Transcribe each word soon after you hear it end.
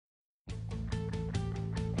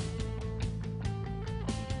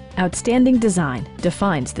Outstanding design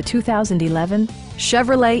defines the 2011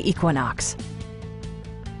 Chevrolet Equinox.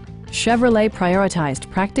 Chevrolet prioritized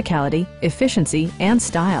practicality, efficiency, and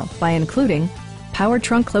style by including power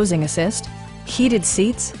trunk closing assist, heated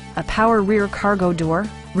seats, a power rear cargo door,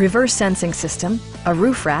 reverse sensing system, a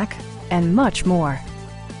roof rack, and much more.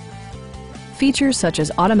 Features such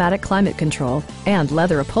as automatic climate control and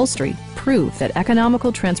leather upholstery prove that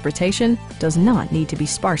economical transportation does not need to be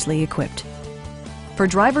sparsely equipped. For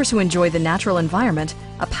drivers who enjoy the natural environment,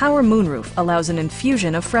 a power moonroof allows an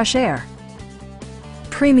infusion of fresh air.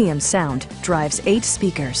 Premium sound drives 8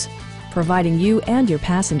 speakers, providing you and your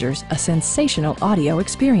passengers a sensational audio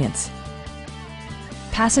experience.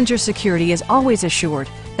 Passenger security is always assured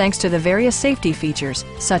thanks to the various safety features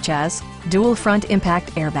such as dual front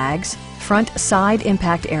impact airbags, front side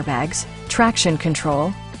impact airbags, traction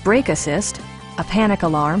control, brake assist, a panic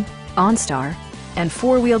alarm, OnStar, and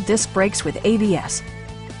 4-wheel disc brakes with ABS.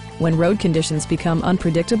 When road conditions become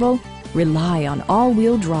unpredictable, rely on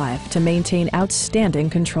all-wheel drive to maintain outstanding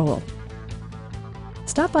control.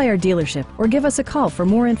 Stop by our dealership or give us a call for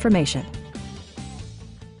more information.